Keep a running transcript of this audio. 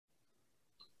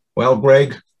Well,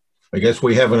 Greg, I guess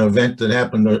we have an event that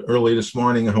happened early this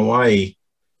morning in Hawaii,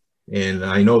 and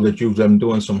I know that you've been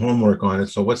doing some homework on it.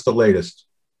 So what's the latest?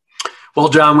 Well,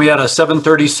 John, we had a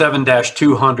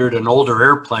 737-200, an older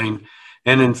airplane,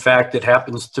 and in fact, it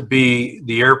happens to be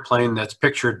the airplane that's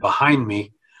pictured behind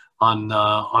me on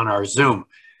our Zoom.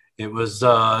 It was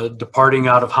departing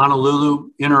out of Honolulu,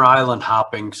 inter-island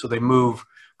hopping, so they move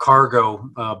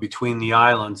cargo between the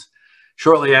islands.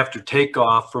 Shortly after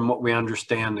takeoff, from what we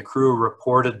understand, the crew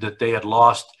reported that they had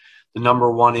lost the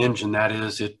number one engine. That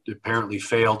is, it apparently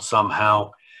failed somehow,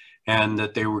 and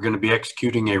that they were going to be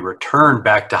executing a return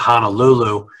back to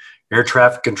Honolulu. Air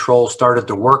traffic control started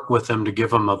to work with them to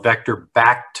give them a vector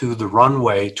back to the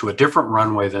runway, to a different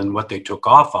runway than what they took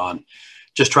off on,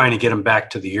 just trying to get them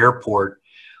back to the airport.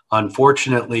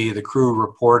 Unfortunately, the crew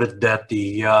reported that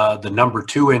the number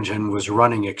two engine was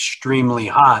running extremely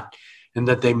hot, and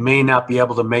that they may not be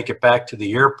able to make it back to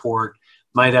the airport,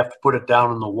 might have to put it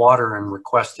down in the water, and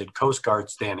requested Coast Guard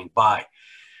standing by.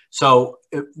 So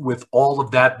with all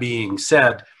of that being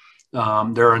said,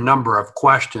 there are a number of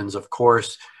questions. Of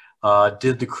course,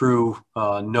 did the crew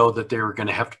know that they were going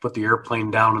to have to put the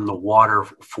airplane down in the water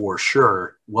for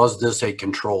sure? Was this a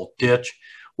controlled ditch?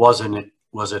 Was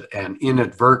it an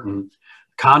inadvertent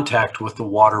contact with the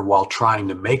water while trying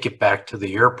to make it back to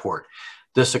the airport?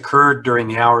 This occurred during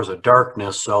the hours of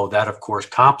darkness, so that, of course,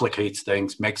 complicates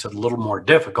things, makes it a little more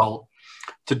difficult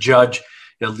to judge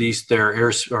at least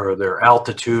their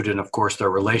altitude and, of course, their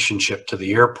relationship to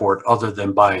the airport, other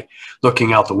than by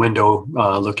looking out the window,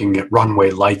 looking at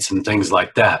runway lights and things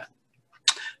like that.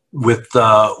 With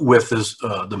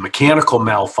the mechanical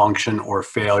malfunction or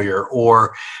failure,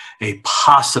 or a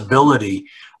possibility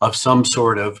of some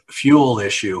sort of fuel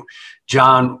issue,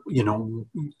 John,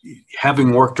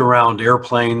 having worked around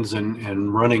airplanes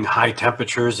and running high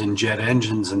temperatures and jet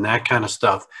engines and that kind of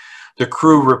stuff, the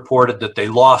crew reported that they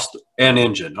lost an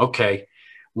engine. Okay,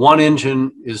 one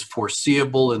engine is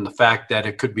foreseeable in the fact that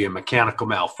it could be a mechanical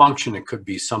malfunction. It could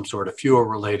be some sort of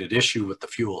fuel-related issue with the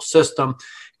fuel system.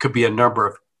 It could be a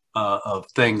number of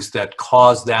things that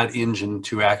cause that engine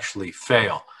to actually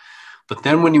fail. But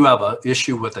then when you have an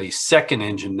issue with a second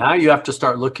engine, now you have to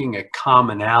start looking at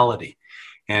commonality.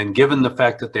 And given the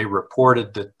fact that they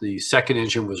reported that the second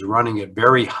engine was running at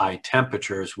very high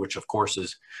temperatures, which of course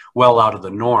is well out of the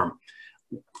norm,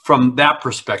 from that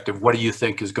perspective, what do you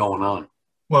think is going on?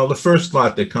 Well, the first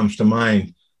thought that comes to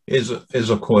mind is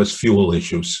of course, fuel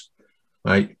issues,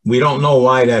 right? We don't know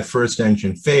why that first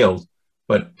engine failed,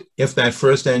 but if that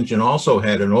first engine also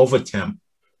had an overtemp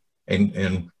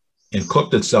and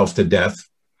cooked itself to death,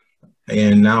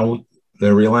 and now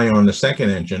they're relying on the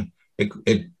second engine,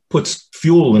 it puts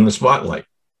fuel in the spotlight.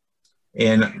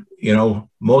 And,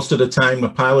 most of the time the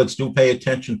pilots do pay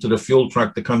attention to the fuel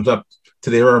truck that comes up to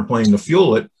the airplane to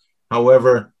fuel it.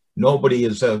 However, nobody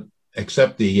is,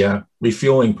 except the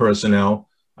refueling personnel,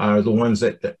 are the ones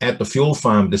at the fuel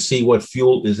farm to see what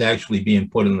fuel is actually being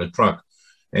put in the truck.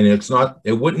 And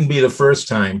it wouldn't be the first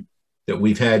time that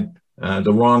we've had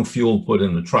the wrong fuel put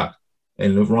in the truck.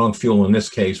 And the wrong fuel in this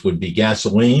case would be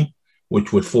gasoline,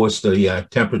 which would force the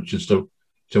temperatures to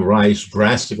rise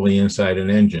drastically inside an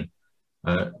engine.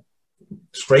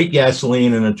 Straight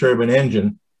gasoline in a turbine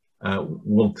engine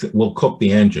will cook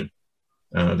the engine.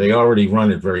 They already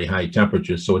run at very high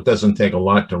temperatures, so it doesn't take a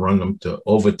lot to run them to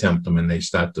overtemp them and they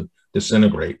start to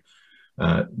disintegrate.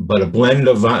 But a blend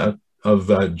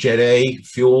of Jet A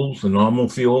fuels, the normal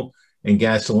fuel, and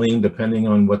gasoline, depending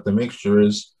on what the mixture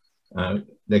is,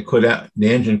 the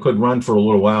engine could run for a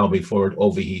little while before it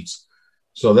overheats.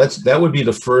 So that would be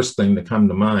the first thing to come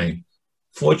to mind.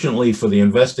 Fortunately for the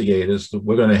investigators,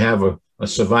 we're going to have a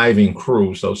surviving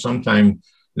crew. So sometime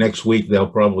next week, they'll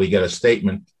probably get a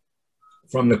statement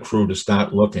from the crew to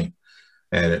start looking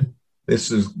at it.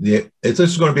 This is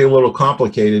going to be a little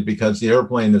complicated because the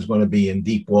airplane is going to be in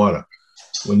deep water.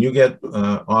 When you get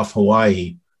off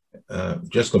Hawaii,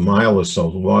 just a mile or so,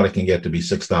 the water can get to be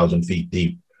 6,000 feet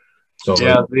deep. So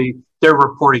yeah, they're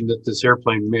reporting that this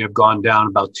airplane may have gone down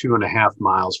about 2.5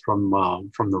 miles from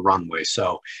the runway.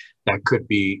 So that could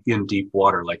be in deep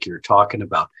water like you're talking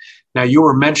about. Now, you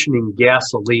were mentioning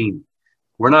gasoline.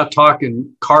 We're not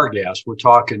talking car gas. We're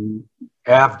talking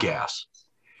avgas.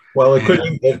 Well,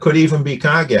 it could even be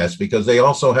car gas because they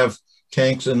also have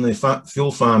tanks in the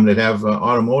fuel farm that have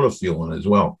automotive fuel in as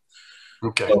well.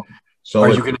 Okay. So are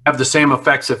you going to have the same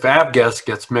effects if avgas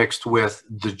gets mixed with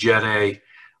the Jet A,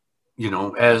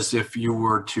 as if you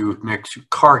were to mix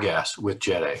car gas with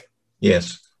Jet A?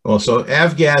 Yes. Well, so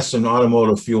avgas and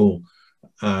automotive fuel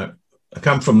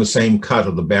come from the same cut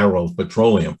of the barrel of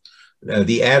petroleum.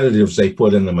 The additives they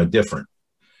put in them are different.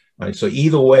 Right? So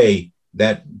either way,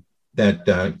 that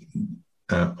automotive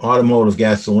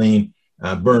gasoline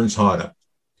burns hotter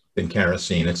than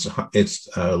kerosene. It's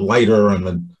lighter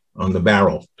on the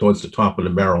barrel, towards the top of the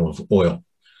barrel of oil.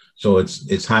 So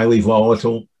it's highly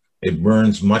volatile. It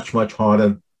burns much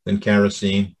hotter than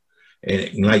kerosene, and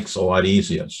it ignites a lot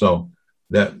easier. So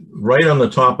that right on the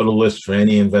top of the list for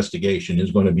any investigation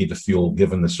is going to be the fuel,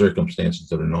 given the circumstances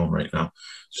that are known right now.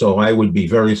 So I would be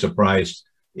very surprised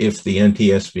if the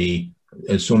NTSB,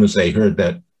 as soon as they heard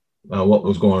that what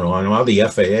was going on, or the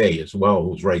FAA as well,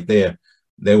 who's right there,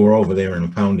 they were over there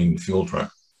and impounding the fuel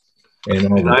truck.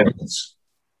 And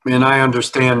I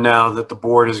understand now that the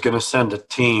board is going to send a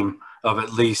team of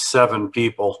at least 7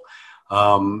 people.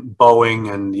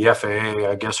 Boeing and the FAA,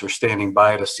 I guess, are standing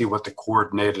by to see what the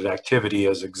coordinated activity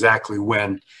is, exactly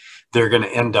when they're going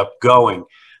to end up going.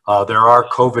 There are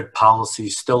COVID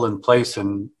policies still in place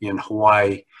in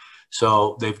Hawaii,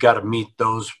 so they've got to meet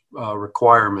those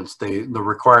requirements. The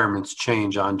requirements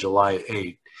change on July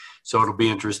 8th. So it'll be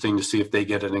interesting to see if they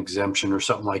get an exemption or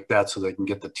something like that so they can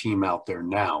get the team out there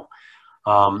now.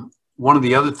 One of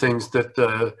the other things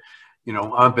that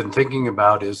I've been thinking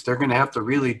about is they're going to have to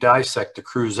really dissect the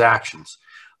crew's actions.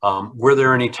 Were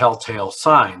there any telltale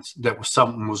signs that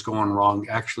something was going wrong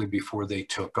actually before they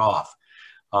took off?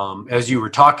 As you were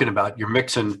talking about, you're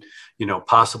mixing,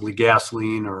 possibly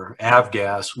gasoline or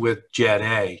avgas with Jet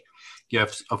A.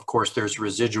 Yes, of course, there's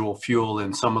residual fuel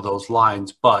in some of those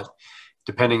lines, but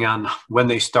depending on when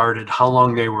they started, how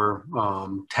long they were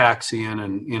taxiing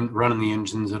and running the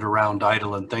engines at around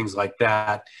idle and things like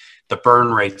that, the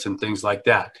burn rates and things like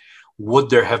that. Would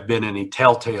there have been any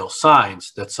telltale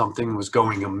signs that something was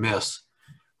going amiss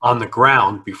on the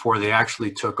ground before they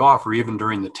actually took off, or even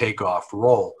during the takeoff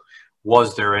roll?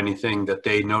 Was there anything that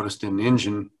they noticed in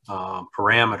engine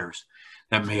parameters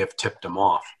that may have tipped them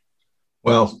off?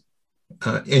 Well,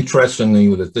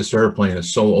 interestingly, that this airplane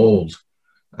is so old.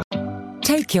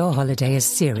 Take your holiday as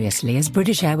seriously as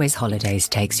British Airways Holidays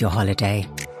takes your holiday.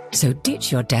 So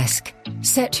ditch your desk,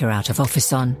 set your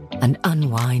out-of-office on, and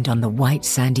unwind on the white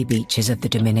sandy beaches of the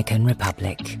Dominican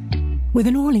Republic. With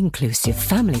an all-inclusive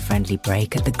family-friendly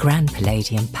break at the Grand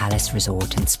Palladium Palace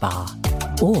Resort and Spa.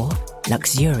 Or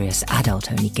luxurious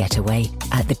adult-only getaway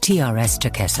at the TRS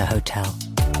Turquesa Hotel.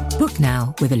 Book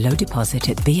now with a low deposit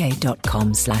at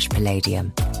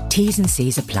ba.com/Palladium. T's and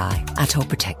C's apply. Atoll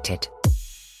protected.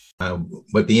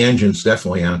 But the engines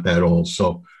definitely aren't that old.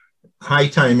 So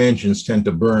high-time engines tend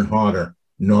to burn harder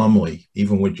normally,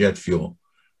 even with jet fuel,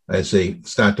 as they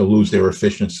start to lose their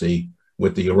efficiency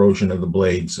with the erosion of the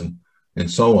blades and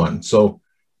so on. So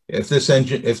if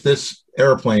this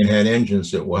airplane had engines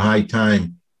that were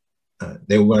high-time,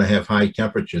 they were going to have high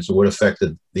temperatures. It would have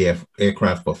affected the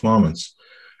aircraft performance.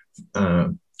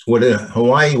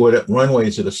 Hawaii, with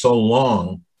runways that are so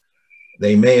long,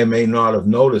 they may or may not have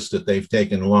noticed that they've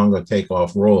taken a longer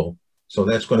takeoff roll. So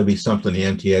that's going to be something the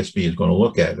NTSB is going to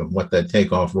look at, and what that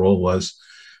takeoff roll was.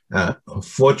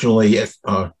 Fortunately, if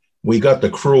we got the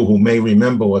crew who may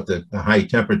remember what the high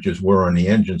temperatures were on the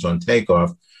engines on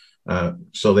takeoff,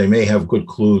 so they may have good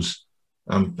clues.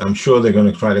 I'm sure they're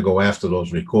going to try to go after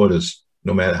those recorders,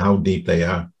 no matter how deep they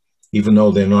are, even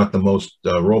though they're not the most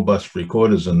robust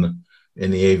recorders in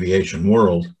the aviation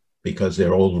world, because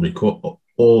they're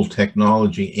old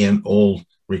technology and old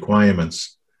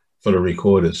requirements for the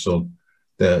recorders. So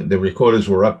the recorders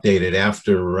were updated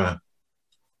after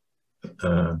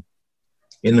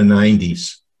in the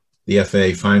 90s. The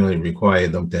FAA finally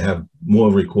required them to have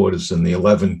more recorders than the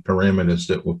 11 parameters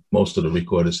that most of the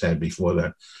recorders had before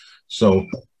that. So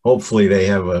hopefully they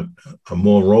have a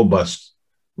more robust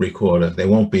recorder. They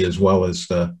won't be as well as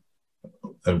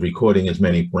recording as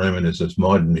many parameters as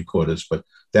modern recorders, but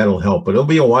that'll help. But it'll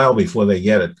be a while before they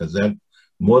get it, because that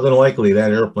more than likely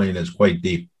that airplane is quite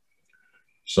deep.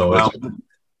 So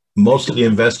most of the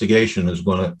investigation is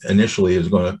going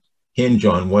to hinge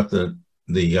on what the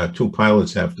 2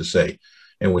 pilots have to say.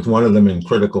 And with one of them in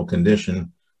critical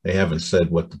condition, they haven't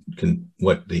said what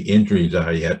the injuries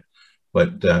are yet,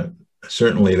 but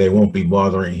certainly they won't be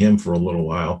bothering him for a little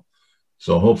while.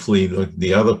 So hopefully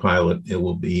the other pilot, it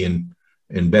will be in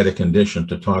better condition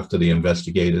to talk to the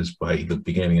investigators by the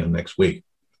beginning of next week.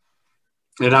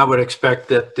 And I would expect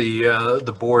that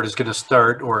the board is going to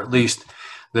start, or at least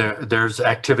there's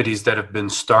activities that have been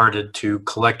started to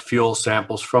collect fuel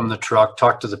samples from the truck,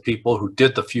 talk to the people who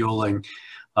did the fueling,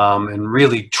 and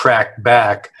really track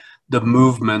back the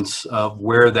movements of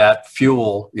where that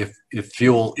fuel, if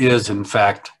fuel is in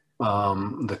fact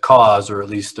the cause, or at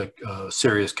least a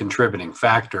serious contributing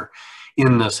factor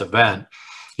in this event,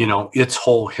 its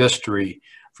whole history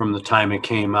from the time it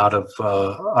came out of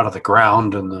the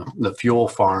ground and the fuel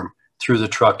farm through the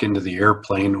truck into the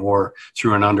airplane or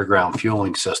through an underground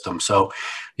fueling system. So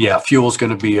yeah, fuel is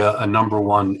going to be a number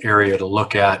one area to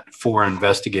look at for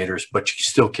investigators, but you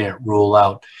still can't rule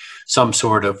out some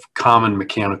sort of common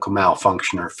mechanical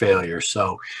malfunction or failure.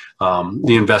 So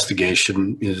the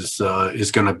investigation is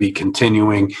going to be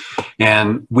continuing,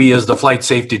 and we, as the flight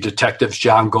safety detectives,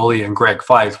 John Gully and Greg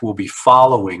Fife, will be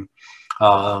following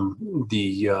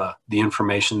the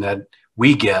information that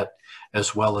we get,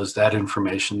 as well as that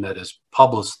information that is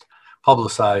publicized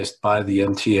by the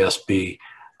NTSB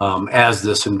as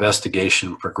this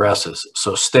investigation progresses.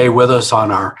 So stay with us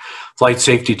on our Flight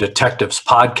Safety Detectives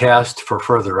podcast for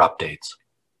further updates.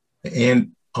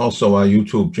 And also our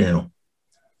YouTube channel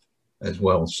as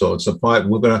well. So it's a part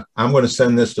I'm going to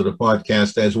send this to the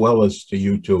podcast as well as to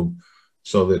YouTube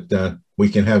so that we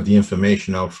can have the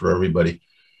information out for everybody.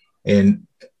 And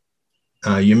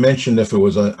you mentioned if it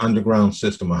was an underground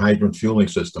system, a hydrant fueling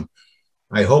system.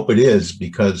 I hope it is,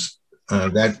 because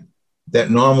that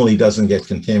normally doesn't get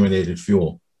contaminated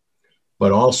fuel.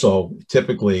 But also,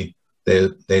 typically,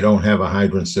 they don't have a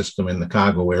hydrant system in the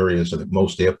cargo areas of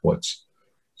most airports.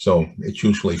 So it's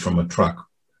usually from a truck.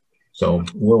 So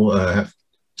we'll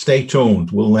stay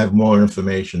tuned. We'll have more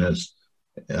information as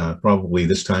probably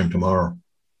this time tomorrow.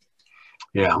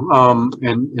 Yeah,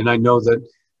 and I know that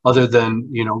other than,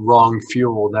 wrong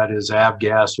fuel, that is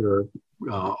avgas or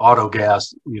auto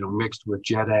gas, mixed with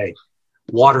Jet A,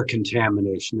 water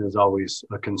contamination is always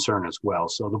a concern as well.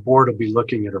 So the board will be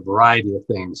looking at a variety of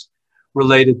things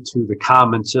related to the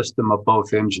common system of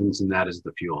both engines, and that is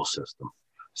the fuel system.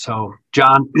 So,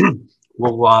 John,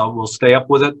 we'll stay up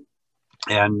with it,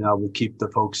 and we'll keep the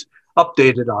folks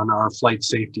updated on our Flight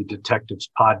Safety Detectives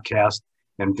podcast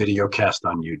and videocast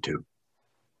on YouTube.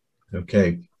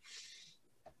 Okay.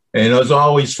 And as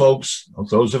always, folks,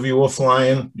 those of you who are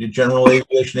flying your general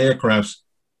aviation aircrafts,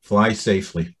 fly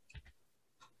safely.